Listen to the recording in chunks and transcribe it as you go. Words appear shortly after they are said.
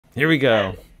Here we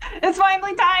go. It's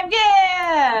finally time.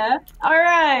 Yeah. All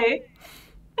right.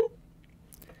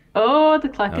 Oh, the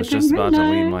clock I was is in just about to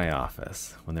leave midnight. my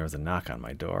office when there was a knock on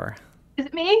my door. Is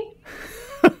it me?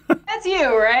 That's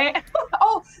you, right?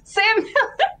 Oh, Sam.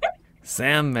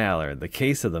 Sam Mallard, The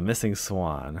Case of the Missing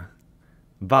Swan,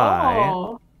 by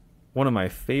Oh. one of my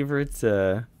favorite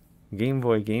Game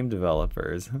Boy game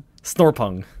developers,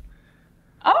 Snorpung.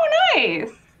 Oh, nice.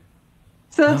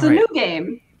 So it's All a right, new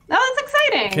game. Oh, that's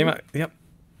came exciting. out. Yep.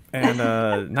 And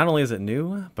not only is it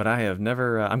new, but I have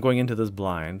never. I'm going into this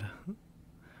blind.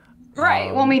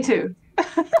 Right. Well, me too.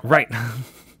 Right.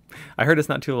 I heard it's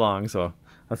not too long, so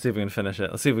let's see if we can finish it.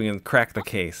 Let's see if we can crack the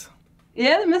case.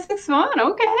 Yeah, the Missing Swan.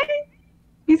 Okay.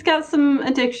 He's got some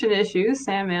addiction issues,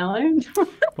 Sam Mallard.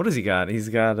 What does he got? He's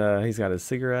got his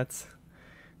cigarettes.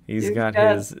 He's He's got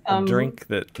got his drink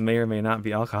that may or may not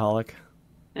be alcoholic.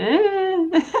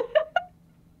 eh.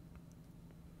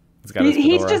 He's got his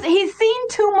fedora. He's seen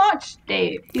too much,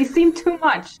 Dave. He's seen too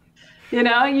much. You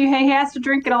know, he has to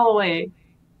drink it all away.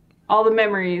 All the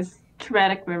memories,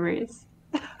 traumatic memories.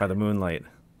 By the moonlight.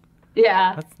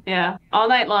 Yeah, That's, yeah. All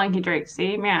night long he drinks.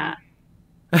 See, yeah.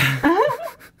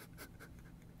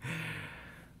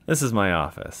 this is my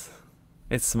office.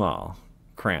 It's small,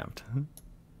 cramped,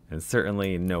 and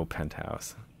certainly no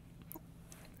penthouse.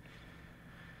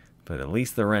 But at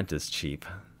least the rent is cheap.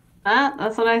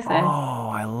 That's what I say. Oh,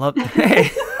 I love. Hey.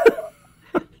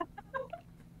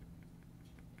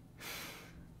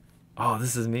 Oh,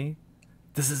 this is me.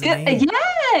 This is Yeah, me.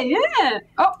 yeah.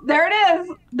 Oh, there it is.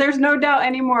 There's no doubt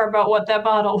anymore about what that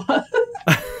bottle was.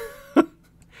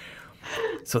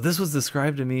 So this was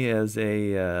described to me as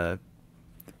a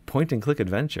point and click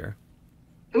adventure.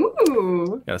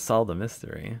 Ooh, Gotta solve the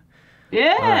mystery. All right.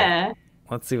 yeah.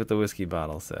 Let's see what the whiskey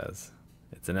bottle says.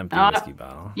 It's an empty Oh, whiskey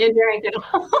bottle. you drank it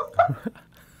all.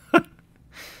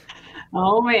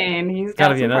 Oh man, he's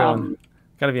Gotta got be some another one. problems.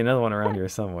 Gotta be another one around here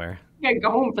somewhere. Gotta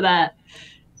go home for that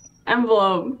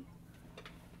envelope.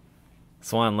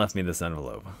 Swan left me this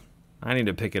envelope. I need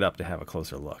to pick it up to have a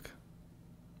closer look.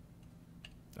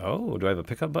 Oh, do I have a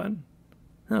pickup button?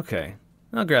 Okay.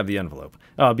 I'll grab the envelope.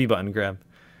 Oh, B button, grab.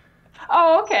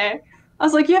 Oh, okay. I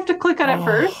was like, you have to click on it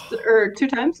first Oh, or two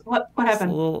times. What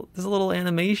happened? there's a little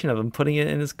animation of him putting it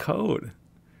in his code.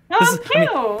 This is, Oh, I mean,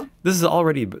 cute. this is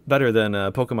already better than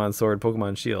Pokemon Sword,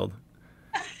 Pokemon Shield.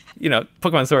 You know,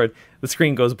 Pokemon Sword, the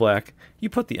screen goes black. You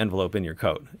put the envelope in your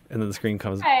coat, and then the screen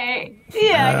comes. Right.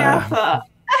 Yeah, I guess Uh,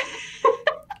 so.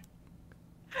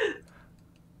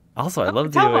 also, I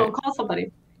love the way. Telephone, call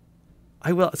somebody.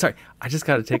 I will. Sorry, I just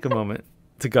got to take a moment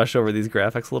to gush over these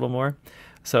graphics a little more. All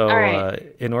So,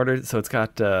 right. in order, so it's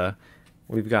got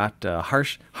we've got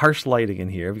harsh lighting in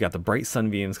here. We've got the bright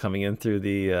sunbeams coming in through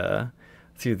the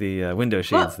window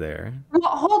shades Look, there.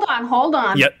 well, hold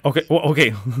on. Yeah. Okay. Well,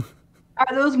 okay.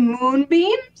 Are those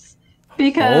moonbeams?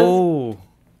 Because Oh,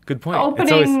 good the point.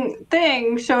 It's always opening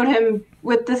thing showed him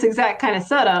with this exact kind of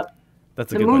setup.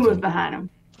 that's a The good moon point. was behind him.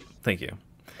 Thank you.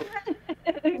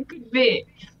 Could be.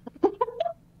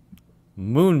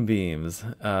 Moonbeams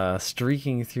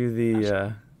streaking through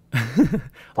the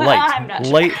Well, I'm not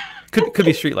sure. light could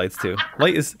be street lights too.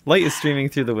 Light is streaming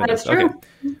through the That's windows. Okay,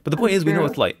 true. but the point That's is we know true.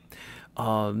 it's light.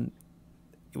 Um,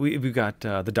 we've got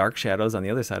the dark shadows on the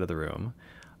other side of the room.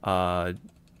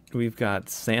 We've got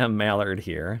Sam Mallard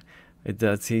here.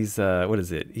 He's what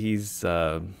is it? He's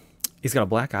got a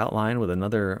black outline with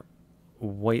another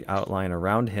white outline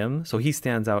around him, so he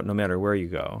stands out no matter where you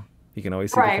go. You can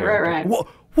always see the Right, right, character. right. Whoa,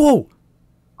 whoa!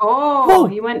 Oh, Whoa!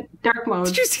 he went dark Did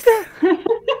mode. you see that?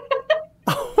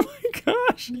 Oh my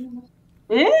gosh!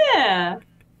 Yeah.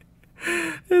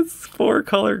 It's four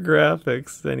color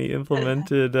graphics, and he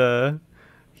implemented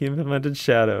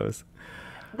shadows.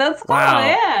 That's cool, Wow.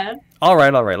 yeah. All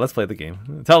right. Let's play the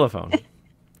game. Telephone.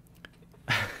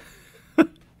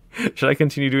 Should I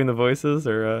continue doing the voices,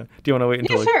 or do you want to wait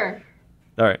Yeah, until? sure.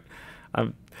 All right.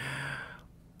 Um,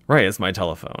 right. It's my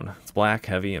telephone. It's black,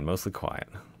 heavy, and mostly quiet.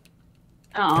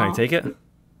 Can I Oh, take it? no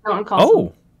one calls him.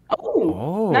 Oh. Oh,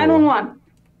 Oh. 911.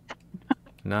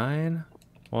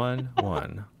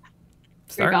 911. Your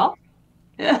Start. call?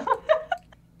 Yeah.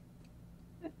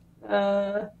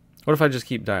 uh, What if I just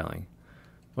keep dialing?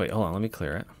 Wait, hold on. Let me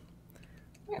clear it.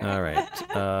 All right.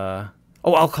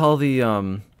 Oh, I'll call the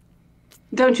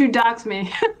don't you dox me.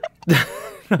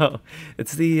 no,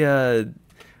 it's the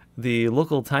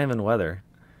local time and weather.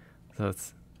 So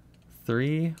it's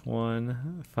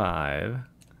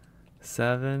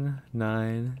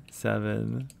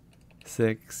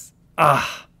 315-797-6.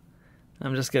 Ah,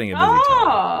 I'm just getting a busy tone.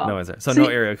 Oh, No answer. So so no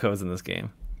y- area codes in this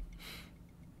game.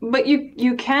 but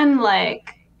you can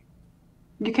like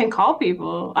You can call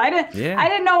people. I didn't. Yeah. I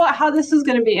didn't know how this was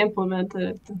going to be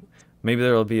implemented. Maybe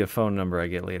there will be a phone number I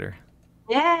get later.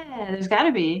 Yeah, there's got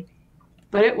to be,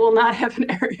 but it will not have an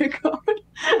area code.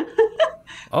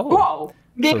 Oh, Whoa!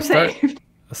 so Game saved.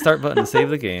 a start button to save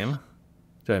the game.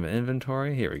 Do I have an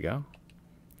inventory? Here we go.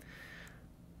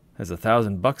 There's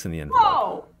 $1,000 in the envelope.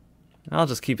 Whoa! I'll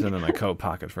just keep them in my coat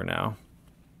pocket for now.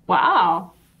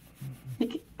 Wow.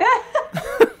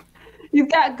 You've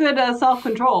got good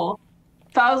self-control.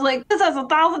 So I was like, this has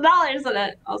 $1,000 in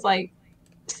it. I was like,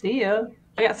 see ya.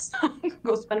 I got stuff.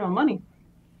 Go spend my money.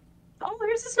 Oh,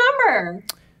 here's this number.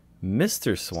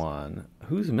 Mr. Swan.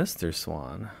 Who's Mr.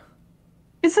 Swan?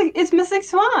 It's Missing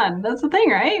Swan. That's the thing,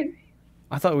 right?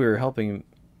 I thought we were helping.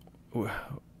 Were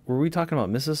we talking about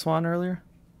Mrs. Swan earlier?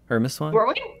 Or Miss Swan? Were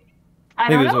we? I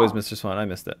Maybe don't it was know. always Mr. Swan. I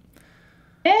missed it.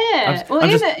 Yeah. Well, I'm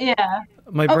just- even yeah.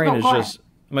 My Oh, brain no, is go just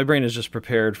my brain is just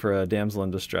prepared for a damsel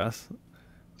in distress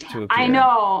to appear. I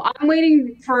know. I'm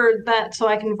waiting for that so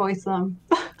I can voice them.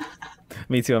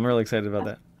 Me too. I'm really excited about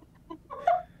that.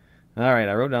 All right,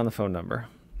 I wrote down the phone number.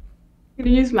 I'm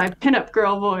gonna use my pinup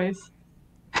girl voice.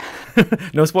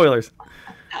 No spoilers.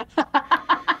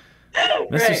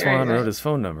 Mr. Right, Swan right. wrote his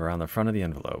phone number on the front of the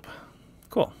envelope.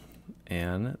 Cool.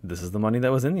 And this is the money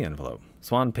that was in the envelope.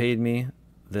 Swan paid me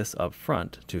this up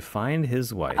front to find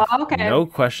his wife. Oh, okay. No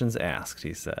questions asked,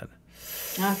 he said.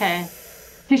 Okay.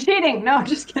 He's cheating. No,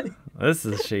 just kidding. This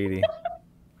is shady.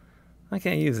 I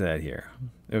can't use that here.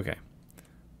 Okay.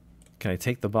 Can I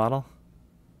take the bottle?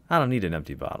 I don't need an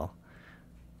empty bottle.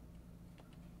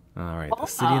 All right. The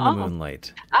City in the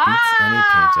Moonlight beats any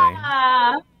painting.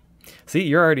 Ah! See,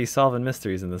 you're already solving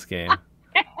mysteries in this game.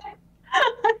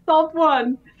 I solved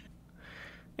one.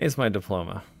 It's my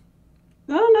diploma.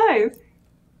 Oh, nice.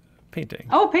 Painting.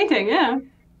 Oh, painting, yeah.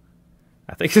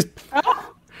 I think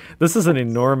Oh, this is an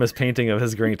enormous painting of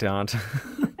his great aunt.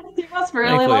 you must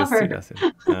really love her.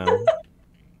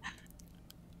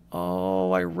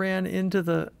 Oh, I ran into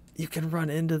the... You can run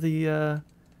into the...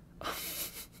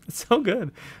 It's so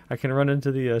good. I can run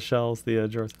into the shelves, the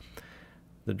drawers.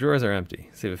 The drawers are empty.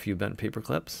 Save a few bent paper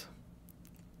clips.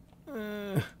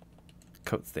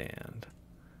 Coat stand.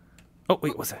 Oh,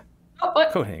 wait, what's that? Oh,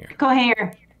 what? Coat hanger. Go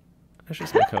here. That's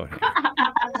just my coat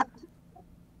hanger.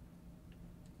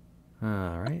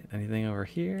 All right. Anything over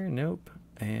here? Nope.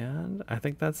 And I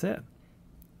think that's it.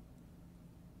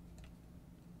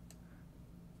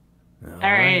 All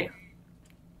right.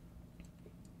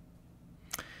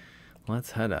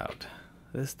 Let's head out.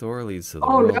 This door leads to the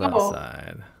Oh, world no.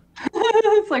 outside.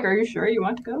 It's like, are you sure you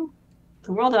want to go?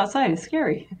 The world outside is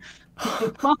scary.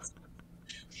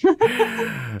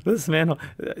 This manhole.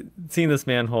 Seeing this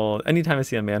manhole. Anytime I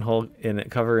see a manhole in a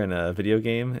cover in a video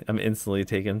game, I'm instantly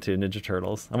taken to Ninja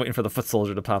Turtles. I'm waiting for the foot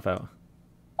soldier to pop out.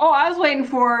 Oh, I was waiting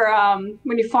for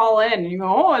when you fall in and you go,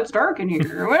 oh, it's dark in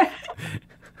here. What?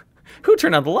 Who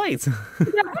turned out the lights? Yeah,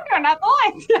 we're turning out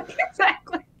the lights.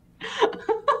 Exactly.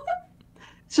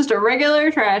 It's just a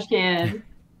regular trash can.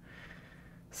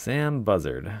 Sam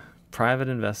Buzzard, private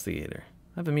investigator.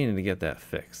 I've been meaning to get that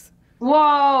fixed.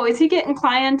 Whoa, is he getting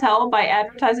clientele by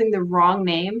advertising the wrong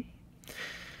name?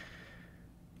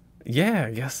 Yeah,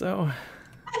 I guess so.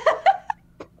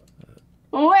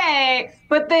 Wait,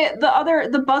 but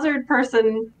the buzzard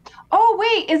person. Oh,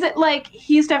 wait, is it like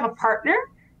he used to have a partner?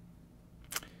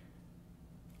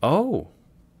 Oh.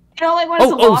 You know, like when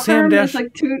it's a law Sam firm, Dash. there's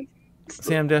like two.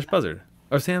 Sam Dash Buzzard.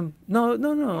 Or Sam. No. Oh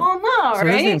no, So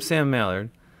right? his name's Sam Mallard.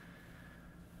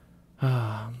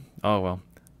 Oh well.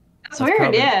 That's weird,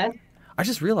 probably- yeah. I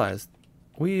just realized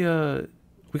we got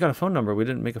a phone number. We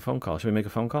didn't make a phone call. Should we make a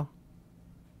phone call?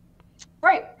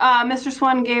 Right. Mr.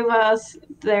 Swan gave us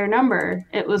their number.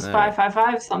 It was All right.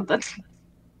 555 something.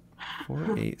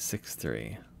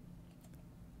 4863.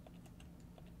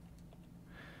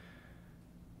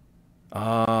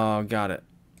 Oh, got it.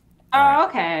 Oh,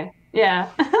 okay. Yeah.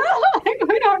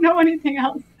 We don't know anything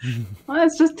else. Well,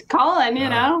 it's just calling, you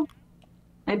know.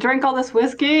 I drank all this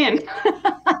whiskey and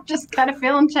I'm just kind of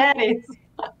feeling chatty.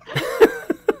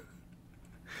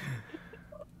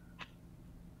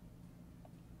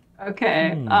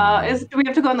 Okay. Do we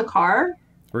have to go in the car?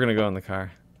 We're gonna go in the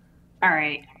car. All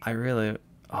right. I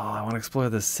want to explore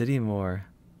the city more.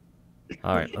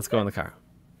 All right, let's go in the car.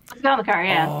 Let's go in the car,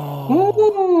 yeah. Oh,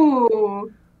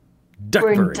 Ooh.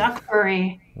 We're in Duckbury.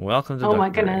 Duckbury. Welcome to Oh my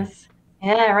Duckbury. goodness.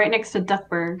 Yeah, right next to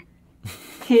Duckburg.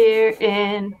 Here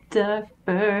in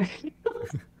Duckburg.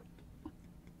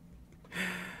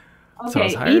 So I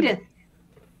was Okay, hired- Edith.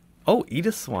 Oh,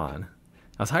 Edith Swan.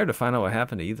 I was hired to find out what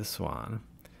happened to Edith Swan.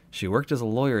 She worked as a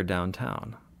lawyer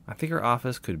downtown. I think her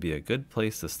office could be a good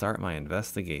place to start my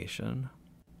investigation.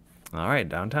 All right,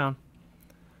 downtown.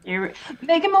 You're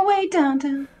making my way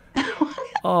downtown.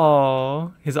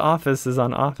 Oh, his office is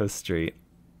on Office Street,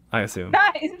 I assume.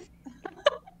 Nice.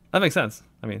 That makes sense.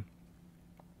 I mean,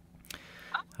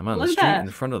 I'm on the Look at street that. in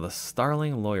front of the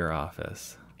Starling lawyer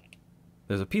office.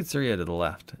 There's a pizzeria to the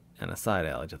left and a side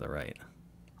alley to the right.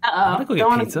 I'm gonna Uh-oh. go Don't get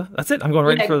want pizza. That's it. I'm going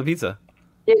right Yeah. for the pizza.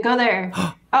 Yeah, go there.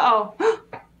 Uh-oh.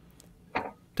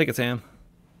 Take it, Sam.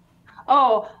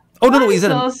 Oh. Oh no, no, I'm he's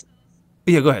in. so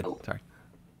Yeah, go ahead. Sorry.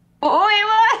 Oh, wait,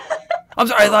 what? I'm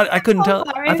sorry. I thought I couldn't tell.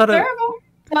 Sorry, I thought it. terrible.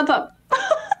 What's up?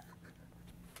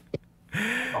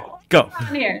 Go.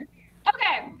 On here.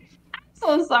 Okay. I'm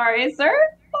so sorry, sir.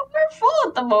 But we're full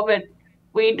at the moment.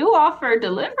 We do offer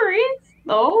deliveries,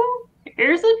 though.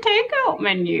 Here's a takeout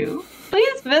menu.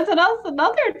 Please visit us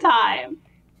another time.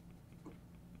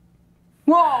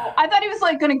 Whoa, I thought he was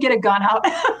like gonna get a gun out.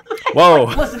 Whoa.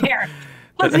 Listen here.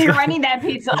 Listen here, I need that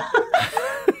pizza.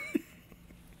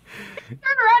 Turned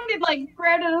around and like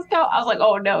grabbed at his coat. I was like,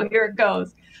 oh no, here it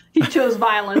goes. He chose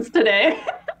violence today.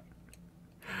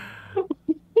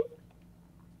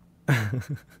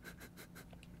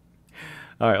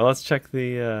 All right, well, let's check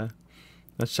the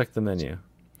menu.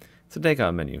 It's a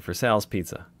takeout menu for Sal's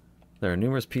Pizza. There are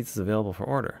numerous pizzas available for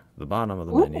order. At the bottom of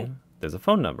the menu, there's a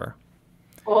phone number.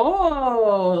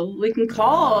 Oh, we can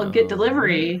call, get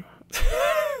delivery.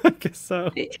 I guess so.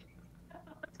 Let's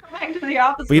go back to the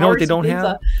office. But you know what and they order don't some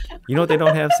have? pizza. You know what they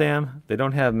don't have, Sam? They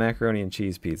don't have macaroni and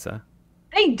cheese pizza.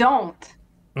 They don't.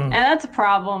 And that's a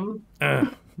problem. Ugh.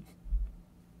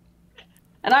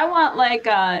 And I want like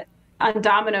on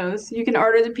Domino's, you can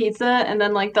order the pizza and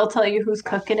then like they'll tell you who's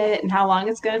cooking it and how long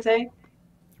it's gonna take.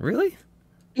 Really?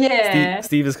 Yeah.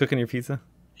 Steve is cooking your pizza?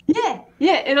 Yeah.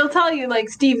 Yeah. It'll tell you like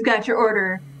Steve got your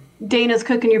order. Dana's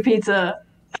cooking your pizza.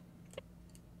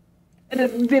 And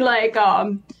it'd be like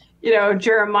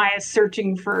Jeremiah's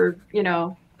searching for,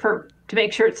 to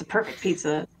make sure it's the perfect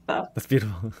pizza. So That's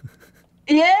beautiful.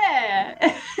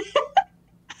 yeah.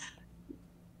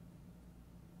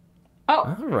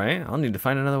 Oh, All right, I'll need to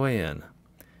find another way in.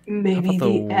 maybe How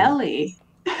the about alley.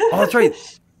 Oh, that's right.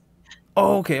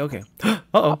 Oh, okay. Uh-oh.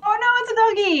 Oh no, it's a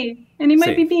doggy, and he might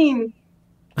Save. be Bean.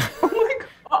 Oh my god.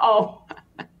 Uh-oh.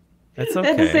 It's They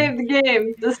had to okay. save the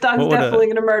game. This dog's What would definitely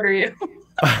gonna murder you.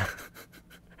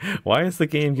 Why is the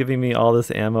game giving me all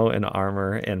this ammo and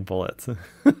armor and bullets?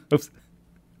 Oops.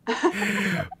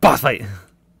 Boss fight.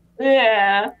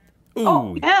 Yeah. Ooh.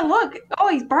 Oh yeah, look. Oh,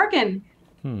 he's barking.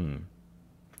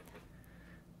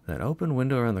 That open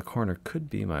window around the corner could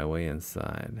be my way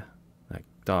inside. That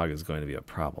dog is going to be a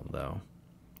problem, though.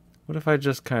 What if I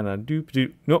just kind of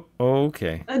doop? Nope.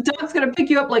 Okay. The dog's gonna pick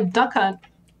you up like Duck Hunt.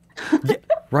 Yeah,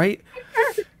 right?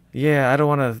 Yeah, I don't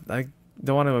want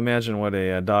to imagine what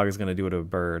a dog is going to do to a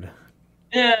bird.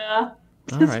 Yeah.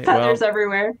 All His right, feathers well,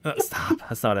 everywhere. stop.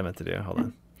 That's not what I meant to do.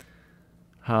 Hold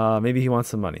on. Maybe he wants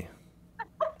some money.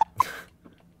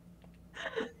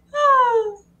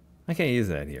 I can't use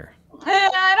that here.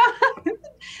 I don't.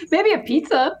 Maybe a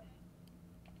pizza.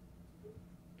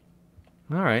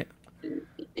 All right.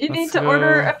 You need Let's to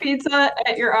order go. a pizza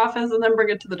at your office and then bring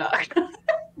it to the dog.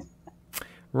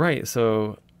 Right.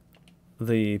 So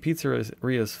the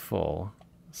pizzeria is full.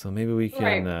 So maybe we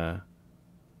can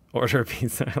order a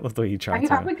pizza. I love the way you tried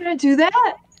Are we gonna do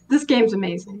that? This game's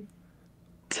amazing.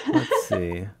 Let's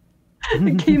see. A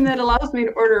game that allows me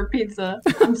to order a pizza.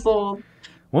 I'm sold.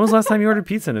 When was the last time you ordered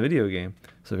pizza in a video game?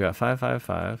 So we got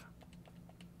 555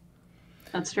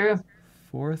 That's true.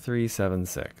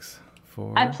 4376.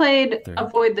 I played 3.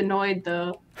 Avoid the Noid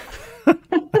though.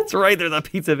 That's right. There's a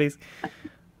pizza base.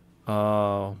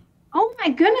 Oh. Oh my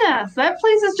goodness, that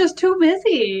place is just too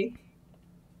busy.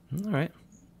 All right.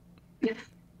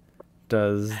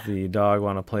 Does the dog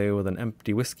want to play with an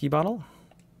empty whiskey bottle?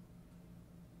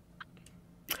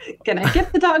 Can I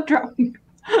get the dog drunk?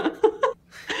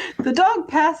 The dog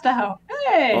passed out.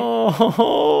 Hey,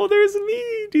 Oh, there's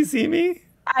me. Do you see me?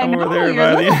 I I'm know over there you're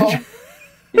by the little. entrance.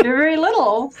 You're very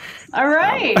little. All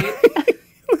right. Look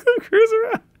how cruise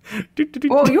around.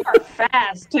 Whoa, you are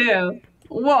fast too.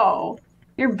 Whoa,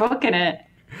 you're booking it.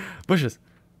 Bushes.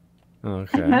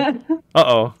 Okay. All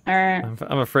Uh-oh. right.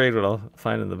 I'm afraid what I'll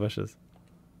find in the bushes.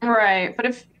 Right, but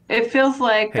if it feels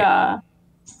like Hey.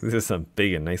 These are some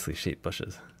big and nicely shaped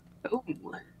bushes. ooh,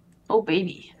 oh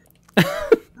baby.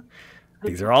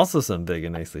 These are also some big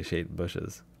and nicely shaped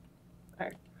bushes.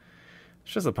 Alright.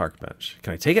 It's just a park bench.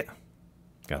 Can I take it?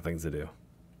 Got things to do.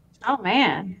 Oh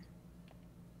man.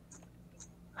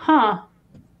 Huh.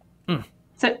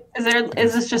 So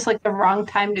is this just like the wrong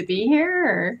time to be here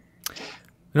or?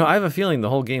 No, I have a feeling the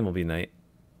whole game will be night.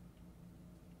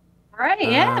 Right,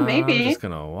 yeah, I'm maybe. just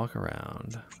gonna walk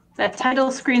around. That title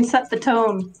screen set the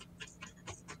tone.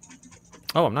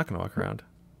 Oh, I'm not going to walk around.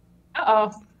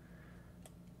 Uh-oh.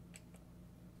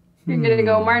 You're gonna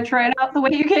go march right out the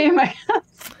way you came, I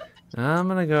guess. I'm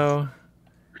going to go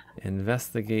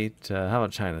investigate. How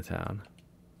about Chinatown?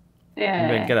 I'm going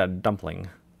to Yeah, get a dumpling.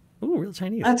 Ooh, real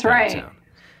Chinese. that's right. Chinatown.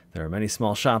 There are many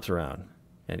small shops around,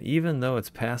 and even though it's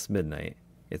past midnight,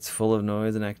 it's full of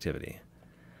noise and activity.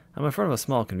 I'm in front of a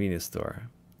small convenience store.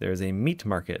 There is a meat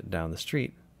market down the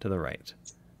street to the right.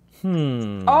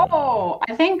 Oh,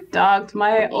 I think dogs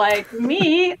might like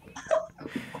meat.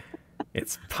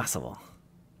 It's possible.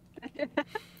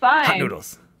 Hot Fine.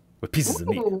 noodles with pieces of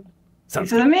meat. Ooh, Sounds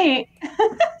piece of good. meat.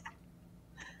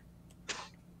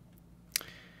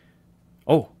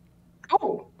 Oh,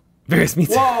 Oh, various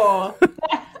meats. whoa.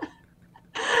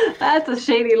 That's a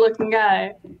shady looking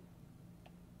guy.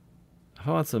 If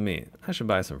I want some meat, I should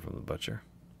buy some from the butcher.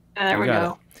 There we got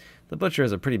go. it. The butcher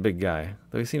is a pretty big guy,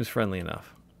 though he seems friendly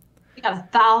enough. You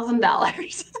got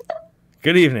 $1,000.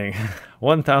 Good evening.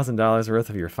 $1,000 worth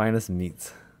of your finest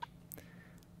meats.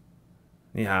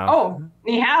 Ni hao. Oh,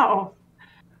 ni hao.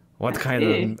 What I kind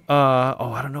see. of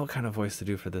I don't know what kind of voice to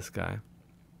do for this guy.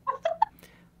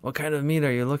 What kind of meat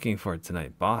are you looking for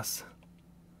tonight, boss?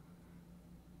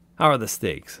 How are the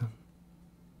steaks?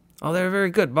 Oh, they're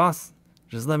very good, boss.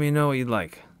 Just let me know what you'd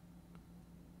like.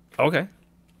 Okay.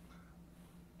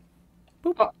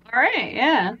 Oh, all right,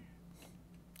 yeah.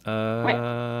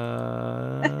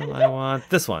 I want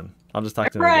this one. I'll just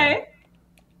talk to him again. Right.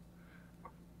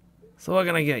 So what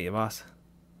can I get you, boss?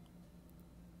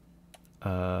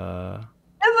 Oh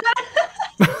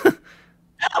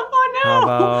How no.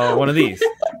 about one of these?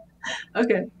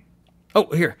 Okay. Oh,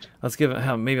 here. Let's give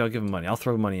him. Maybe I'll give him money. I'll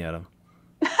throw money at him.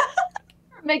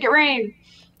 Make it rain.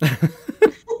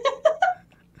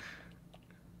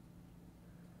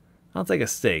 I'll take a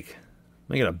steak.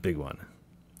 Make it a big one.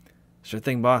 Sure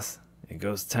thing, boss. It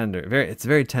goes tender. It's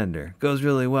very tender. Goes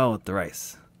really well with the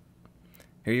rice.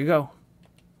 Here you go.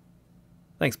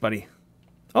 Thanks, buddy.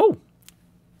 Oh!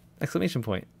 Exclamation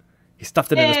point. He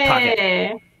stuffed it in his pocket.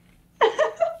 Yay.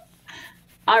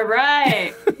 All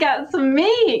right. Got some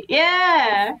meat.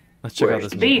 Yeah. Let's check Where's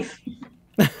out this the meat.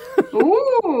 beef?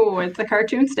 Ooh, it's a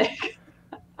cartoon steak.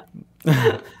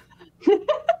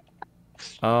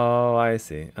 Oh, I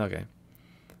see. Okay.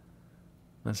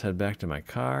 Let's head back to my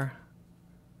car.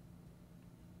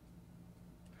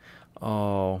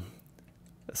 Oh,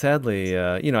 sadly,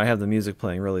 I have the music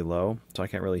playing really low, so I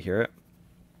can't really hear it.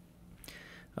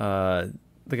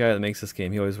 The guy that makes this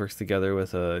game, he always works together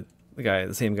with the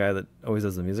same guy that always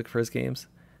does the music for his games,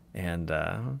 and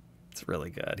it's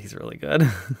really good. He's really good.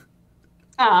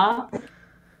 Aw,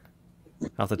 I'll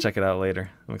have to check it out later.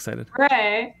 I'm excited.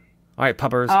 right. All right,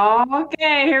 puppers. Oh,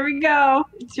 okay, here we go.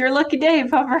 It's your lucky day,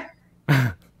 Puffer.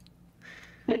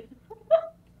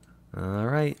 All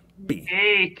right. B.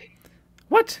 Steak.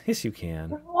 What? Yes, you can.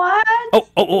 What? Oh,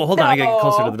 hold on. I gotta get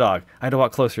closer to No. the dog. I had to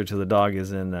walk closer to the dog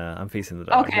I'm facing the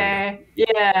dog. Here we go. Okay.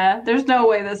 Yeah, there's no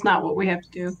way that's not what we have to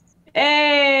do.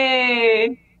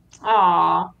 Hey.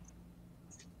 Aw.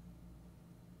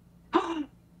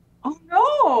 Oh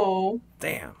no.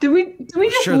 Damn. Did we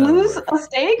just Sure that'll lose work. a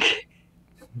steak?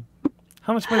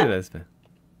 How much money did I spend?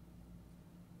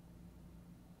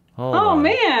 Hold Oh on.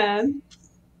 man.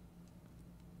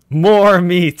 More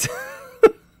meat.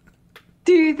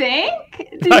 Do you think?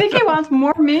 Do you think he wants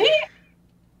more meat?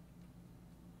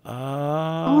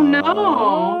 Oh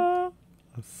no.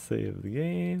 Let's save the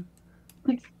game.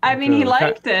 I mean, he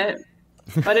liked it,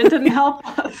 but it didn't help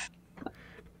us.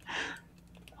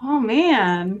 Oh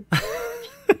man.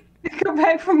 Go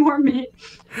back for more meat.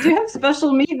 Do you have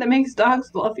special meat that makes dogs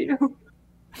love you?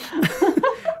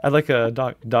 I'd like a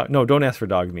dog. No, don't ask for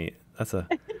dog meat. That's a.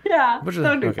 Yeah, Which is-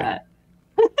 don't do okay. that.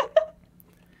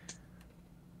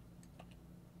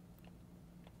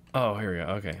 Oh, here we go.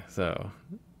 Okay, so,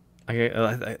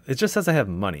 it just says I have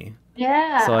money.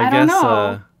 Yeah, So I I don't guess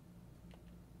know.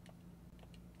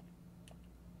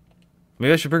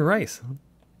 maybe I should bring rice.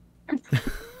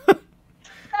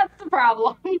 That's the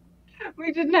problem.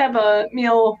 We didn't have a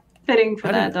meal fitting for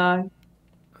I that didn't- dog.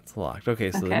 It's locked.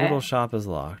 Okay, so the Okay. noodle shop is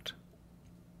locked.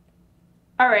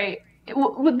 All right.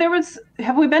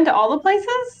 Have we been to all the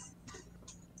places?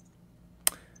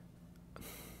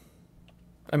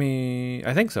 I mean,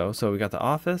 I think so. So we got the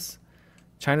office,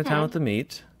 Chinatown with the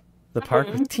meat, the park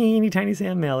with teeny tiny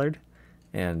Sam Mallard,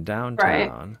 and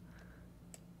downtown.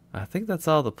 I think that's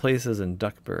all the places in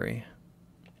Duckbury.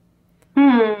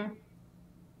 Hmm.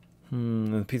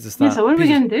 And the pizza Yeah, stop. so what are we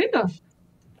gonna do?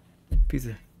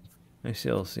 Pizza. They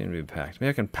still seem to be packed.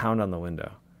 Maybe I can pound on the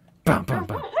window. Bam, bam,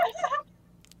 bam.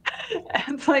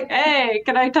 It's like, hey,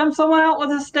 can I tempt someone out with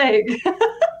a steak?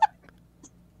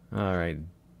 All right.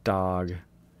 dog.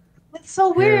 It's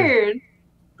so Here. weird.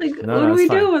 Like, No, what no, do it's we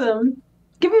fine. do with him?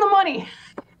 Give him the money.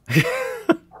 Hey,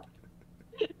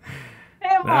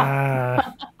 Mom.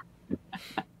 Ah.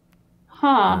 Huh.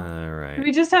 All Do right.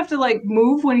 we just have to like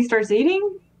move when he starts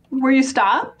eating? Were you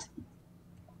stopped?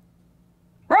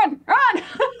 Run! Run!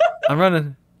 I'm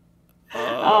running.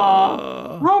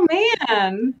 Oh. Oh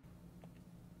man.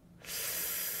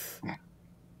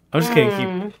 I'm just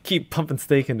gonna Hmm. keep pumping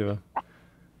steak into him.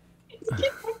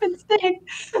 Mistake.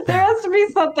 There has to be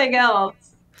something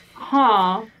else.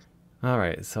 Huh. All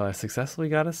right, so I successfully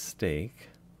got a steak.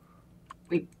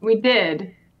 We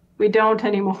did. We don't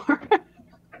anymore.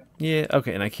 Yeah,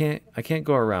 okay, and I can't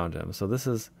go around him. So this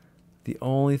is the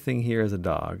only thing here is a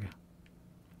dog.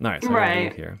 All right, so I gotta leave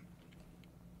Right. here.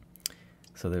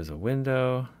 So there's a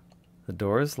window. The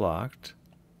door is locked.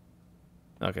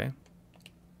 Okay.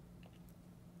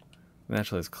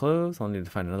 Naturally, it's closed. I'll need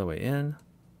to find another way in.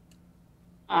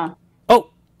 Uh,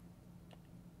 Oh!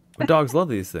 But dogs love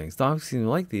these things. Dogs seem to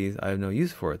like these. I have no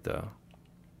use for it, though.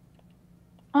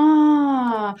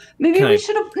 maybe Can we I...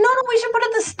 should have. No, no, we should put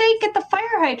the steak at the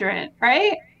fire hydrant,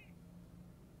 right?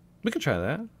 We could try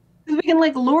that. 'Cause we can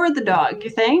like lure the dog. You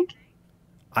think?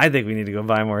 I think we need to go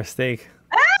buy more steak.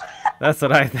 That's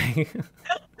what I think.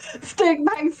 Steak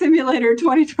buying simulator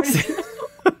 2022.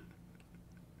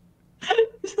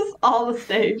 Just all the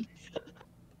steak.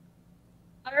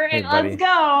 All right, Hey, let's buddy.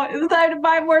 go. It's time to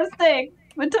buy more steak.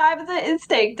 What time is it? It's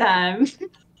steak time.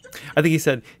 I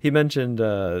think he mentioned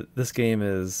this game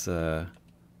is it's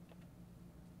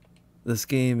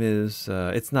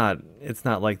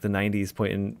not like the 90s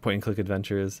point and click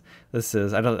adventures. This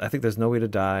is I think there's no way to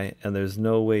die and there's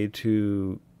no way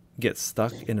to get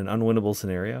stuck in an unwinnable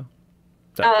scenario.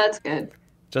 So, Oh, that's good.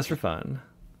 just for fun.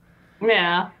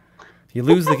 Yeah. You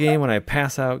lose the game when I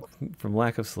pass out from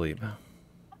lack of sleep. All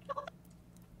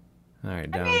right,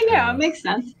 I mean, yeah, it downtown. makes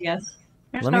sense. Yes.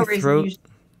 There's Let no me reason throw. you should.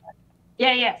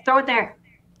 Yeah, yeah. Throw it there.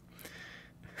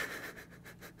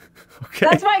 Okay.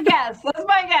 That's my guess. That's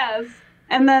my guess.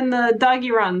 And then the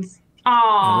doggy runs. And then the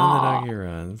Oh. doggy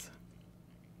runs.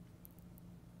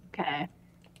 Okay.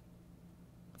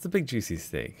 It's a big juicy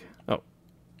steak. Oh,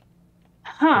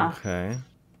 Huh. okay.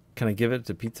 Can I give it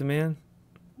to Pizza Man?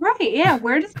 Right. Yeah.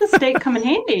 Where does the steak come in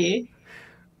handy?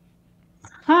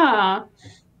 Huh.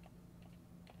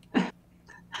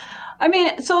 I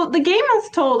mean, so the game has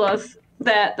told us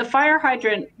that the fire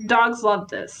hydrant dogs love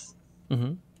this.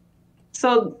 Mm-hmm.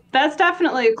 So that's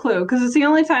definitely a clue because it's the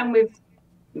only time we've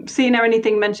seen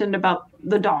anything mentioned about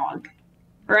the dog,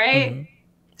 right? Mm-hmm.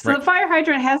 So Right. the fire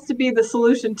hydrant has to be the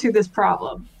solution to this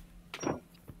problem.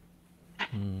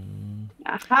 Mm.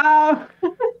 How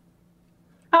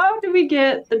how do we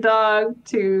get the dog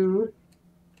to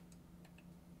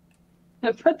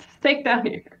put the steak down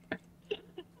here?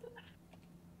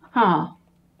 Huh.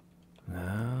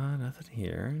 No, nothing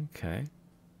here. Okay.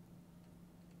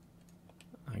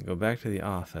 I go back to the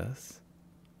office.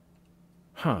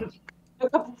 Huh.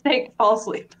 Cook up the steak, fall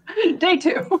asleep. Day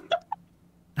 2.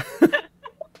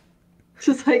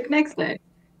 Just like next day.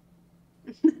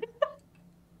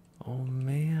 Oh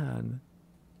man.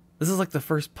 This is like the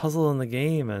first puzzle in the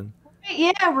game and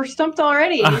Yeah, we're stumped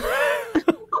already.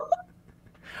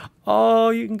 oh,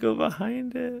 you can go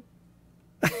behind it.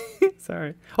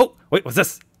 Sorry. Oh, wait, what's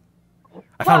this?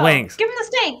 I found Whoa, wings. Give him the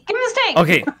steak. Give him the steak.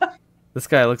 Okay. This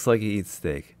guy looks like he eats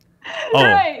steak. Oh,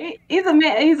 Right. He's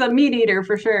a meat eater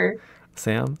for sure.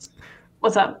 Sam,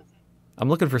 What's up? I'm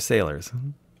looking for sailors.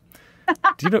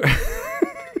 Do you know Do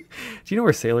you know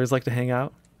where sailors like to hang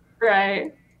out?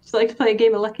 Right. Just like to play a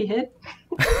game of Lucky Hit.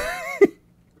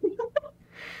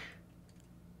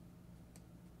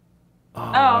 Oh,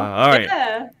 Oh, all right.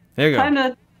 yeah. There you go. Time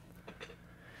to.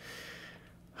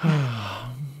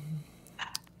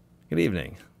 Good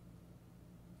evening.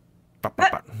 Bop,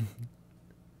 bop, bop.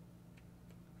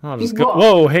 I'll just go.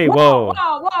 Whoa, hey, whoa.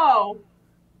 Whoa, whoa.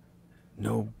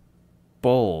 No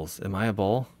bowls. Am I a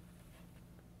bowl?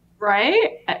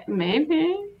 Right?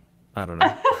 Maybe. I don't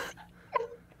know.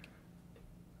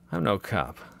 I'm no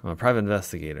cop. I'm a private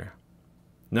investigator.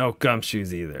 No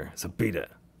gumshoes either, so beat it.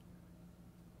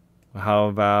 How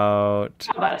about...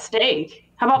 How about a steak?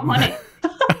 How about money?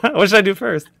 What should I do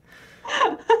first?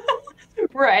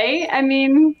 Right? I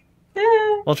mean,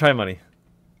 We'll try money.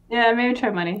 yeah, maybe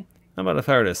try money. How about if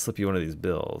I were to slip you one of these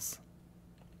bills?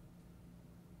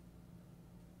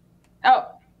 Oh,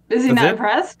 is he That's not it?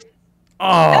 impressed?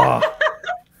 Oh!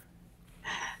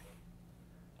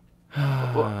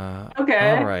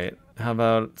 Okay. All right. How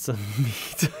about some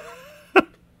meat? All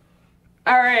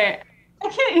right. I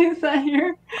can't use that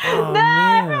here. Oh, Nah,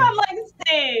 I man. don't like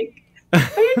steak.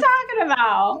 What are you talking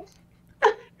about?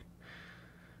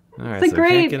 All right, It's a so can't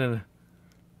great get in.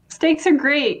 steaks are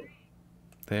great.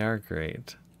 They are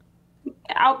great.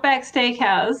 Outback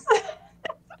Steakhouse.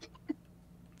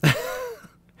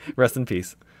 Rest in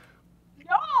peace.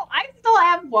 No, I still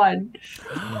have one.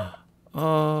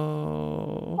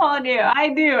 Oh. Oh, no,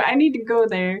 I do. I need to go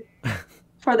there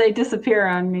before they disappear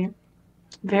on me.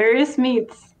 Various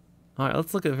meats. All right,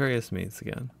 let's look at various meats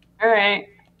again. All right.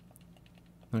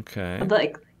 Okay.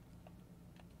 Like,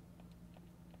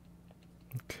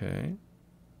 Okay.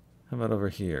 How about over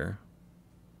here?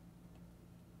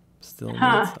 Still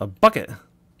huh. meats. A bucket. There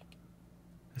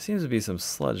seems to be some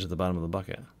sludge at the bottom of the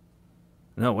bucket.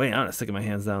 No, wait, I'm not sticking my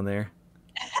hands down there.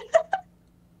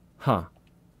 Huh.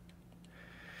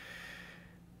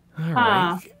 All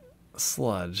right.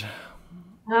 Sludge.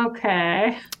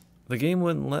 Okay. The game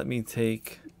wouldn't let me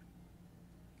take...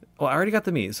 Well, I already got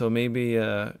the meat, so maybe...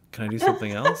 can I do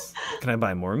something else? Can I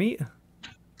buy more meat?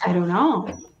 I don't know.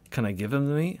 Can I give him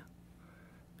the meat?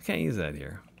 I can't use that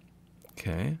here.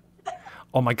 Okay.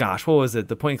 Oh my gosh, what was it?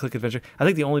 The point-and-click adventure? I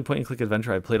think the only point-and-click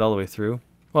adventure I played all the way through...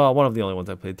 Well, one of the only ones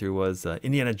I played through was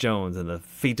Indiana Jones and the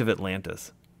Fate of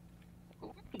Atlantis.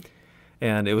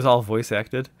 And it was all voice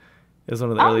acted. It was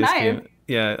one of the earliest games.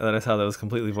 Yeah, that I saw that was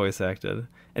completely voice acted.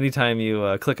 Anytime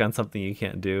you click on something you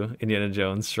can't do, Indiana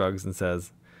Jones shrugs and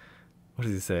says, what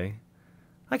does he say?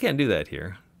 I can't do that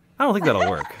here. I don't think that'll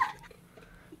work.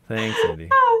 Thanks, Andy.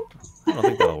 I don't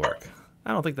think that'll work.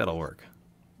 I don't think that'll work.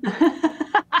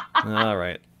 All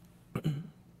right.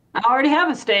 I already have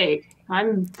a steak.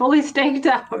 I'm fully staked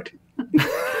out.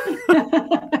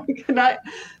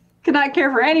 Cannot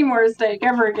care for any more steak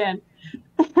ever again.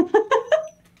 All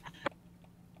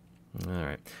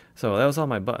right. So that was all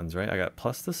my buttons, right? I got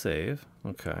plus to save.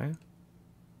 Okay.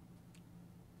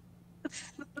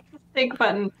 Steak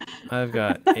button. I've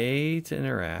got A to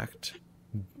interact.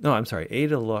 No, I'm sorry. A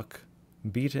to look,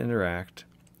 B to interact,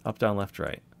 up, down, left,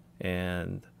 right.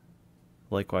 And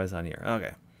likewise on here.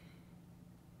 Okay.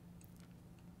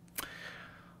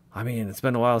 I mean, it's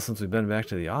been a while since we've been back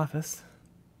to the office.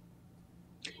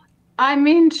 I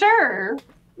mean, sure.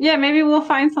 Yeah, maybe we'll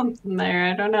find something there.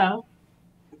 I don't know.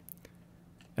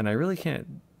 And I really can't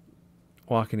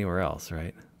walk anywhere else,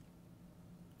 right?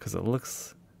 Because it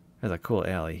looks... There's a cool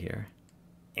alley here.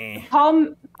 Call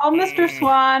Mr.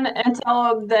 Swan and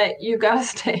tell him that you got a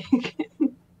steak.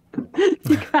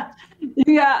 you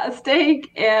got a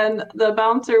steak and the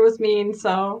bouncer was mean,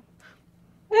 so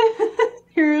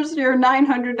here's your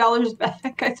 $900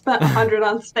 back. I spent $100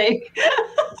 on steak.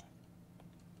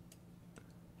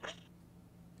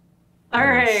 All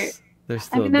right. They're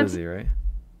still busy, right?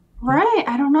 Right.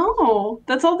 I don't know.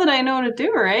 That's all that I know to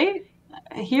do, right?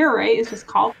 Here, right, is just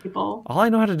call people. All I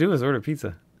know how to do is order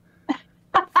pizza.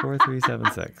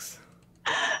 4376.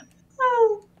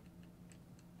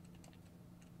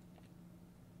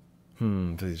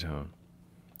 Busy tone.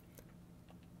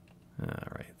 All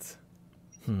right.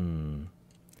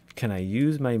 Can I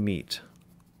use my meat?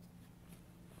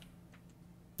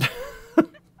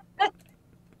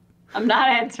 I'm not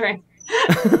answering.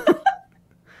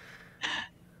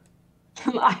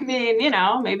 I mean,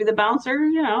 maybe the bouncer,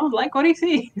 like what he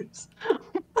sees.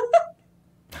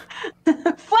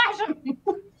 Flash him!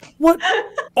 What?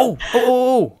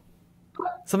 Oh!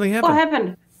 Something happened. What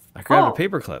happened? I grabbed a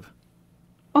paperclip.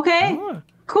 Okay,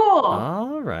 cool.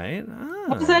 All right.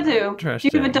 What does that do? Do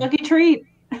you give a donkey treat?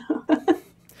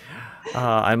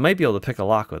 I might be able to pick a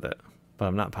lock with it, but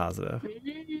I'm not positive.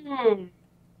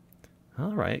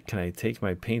 All right. Can I take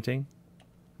my painting?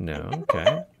 No.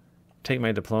 Okay. Take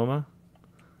my diploma?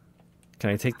 Can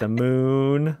I take the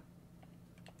moon?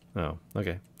 Oh,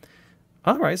 okay.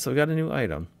 All right, so we got a new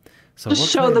item. So just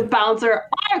show the bouncer,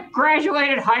 I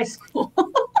graduated high school.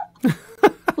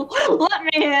 Let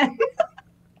me in.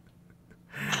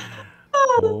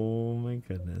 Oh my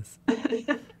goodness.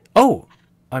 Oh,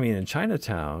 I mean, in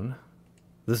Chinatown,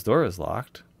 this door is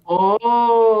locked.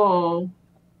 Oh.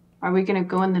 Are we going to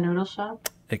go in the noodle shop?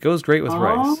 It goes great with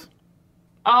rice.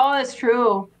 Oh, that's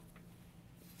true.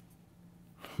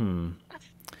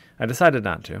 I decided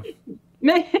not to.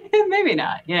 Maybe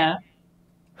not, yeah.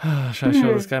 Should I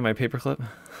show this guy my paperclip?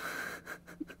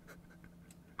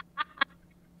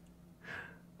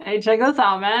 Hey, check this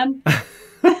out, man.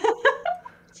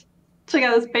 Check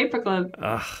out this paperclip.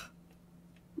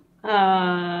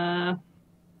 No.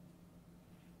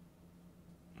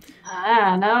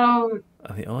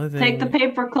 The only thing... Take the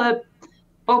paperclip,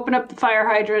 open up the fire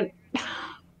hydrant.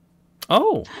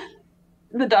 Oh.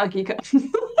 The donkey comes.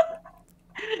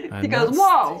 He goes,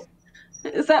 whoa,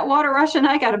 is that water rushing?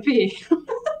 I gotta pee.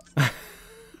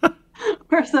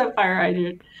 Where's that fire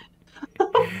hydrant?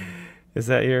 Is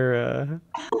that your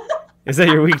Is that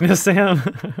your weakness, Sam?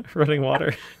 Running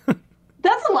water.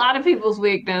 That's a lot of people's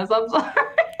weakness. I'm sorry.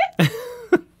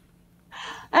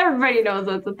 Everybody knows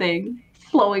that's a thing.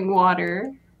 Flowing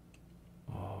water.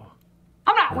 Oh,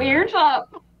 I'm not weird. Shut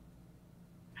up.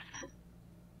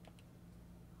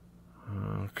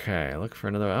 okay, look for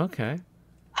another. Okay.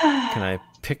 Can I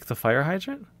pick the fire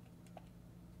hydrant?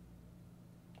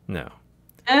 No.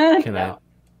 Can I No.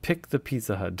 pick the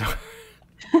Pizza Hut door?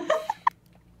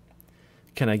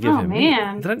 Can I give Oh him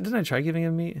man. meat? Didn't I try giving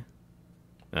him meat?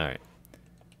 All right.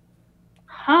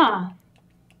 Huh.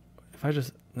 If I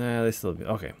just nah, they still be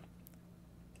okay.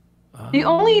 The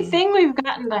only thing we've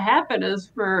gotten to happen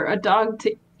is for a dog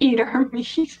to eat our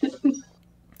meat.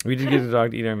 We did get a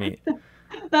dog to eat our meat.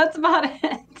 That's about it.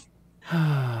 Can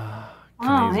I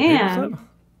Oh use a paper man.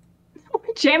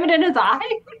 clip? Jam it in his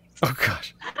eye? Oh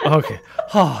gosh. Okay.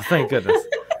 Oh, thank goodness.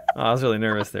 Oh, I was really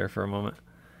nervous there for a moment.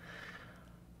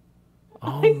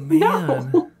 Oh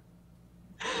man. No.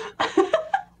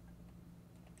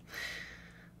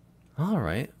 All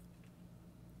right.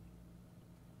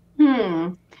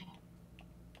 Hmm.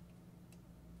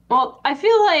 Well, I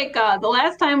feel like the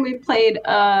last time we played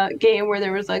a game where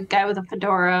there was a guy with a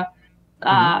fedora,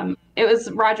 Mm-hmm. it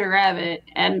was Roger Rabbit,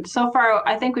 and so far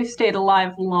I think we've stayed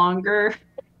alive longer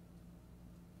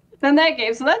than that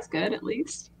game, so that's good at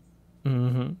least.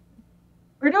 Mm-hmm.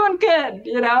 We're doing good,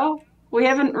 you know? We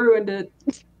haven't ruined it.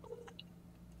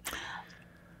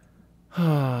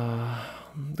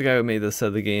 The guy who made this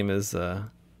said the game is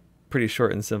pretty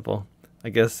short and simple. I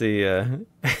guess he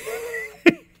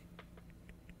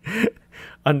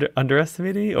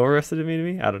underestimated me, overestimated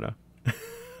me. I don't know.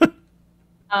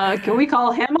 Can we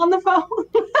call him on the phone?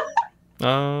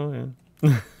 Oh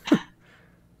yeah.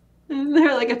 Is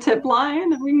there like a tip line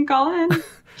that we can call in?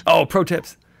 Oh, pro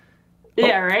tips.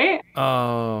 Yeah, right?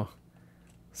 Oh,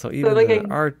 so So even like the a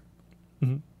art.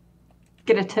 Mhm.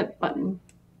 get a tip button.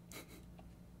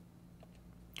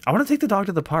 I want to take the dog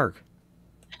to the park.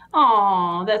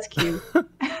 Oh, that's cute.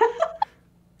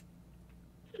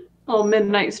 Little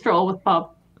midnight stroll with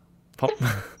Pup. Pop.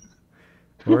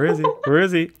 Where is he? Where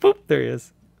is he? Boop, there he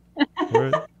is. Where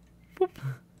is he? Boop.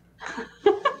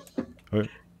 Okay.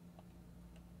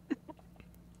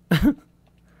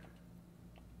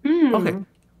 Hmm.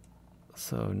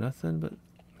 So nothing but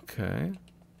okay.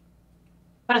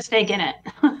 Put a stake in it.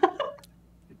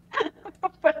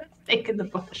 Put a stake in the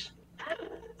bush.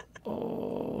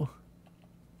 Oh.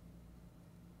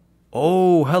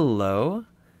 Oh, hello.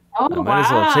 Oh, I might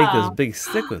as well take this wow. big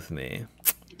stick with me.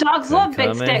 Dogs Then love big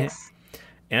come in sticks.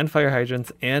 and fire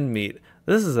hydrants and meat.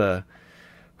 This is a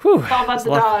whew. It's all about It's a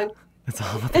the lot. dog. It's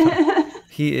all about the dog.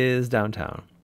 He is downtown.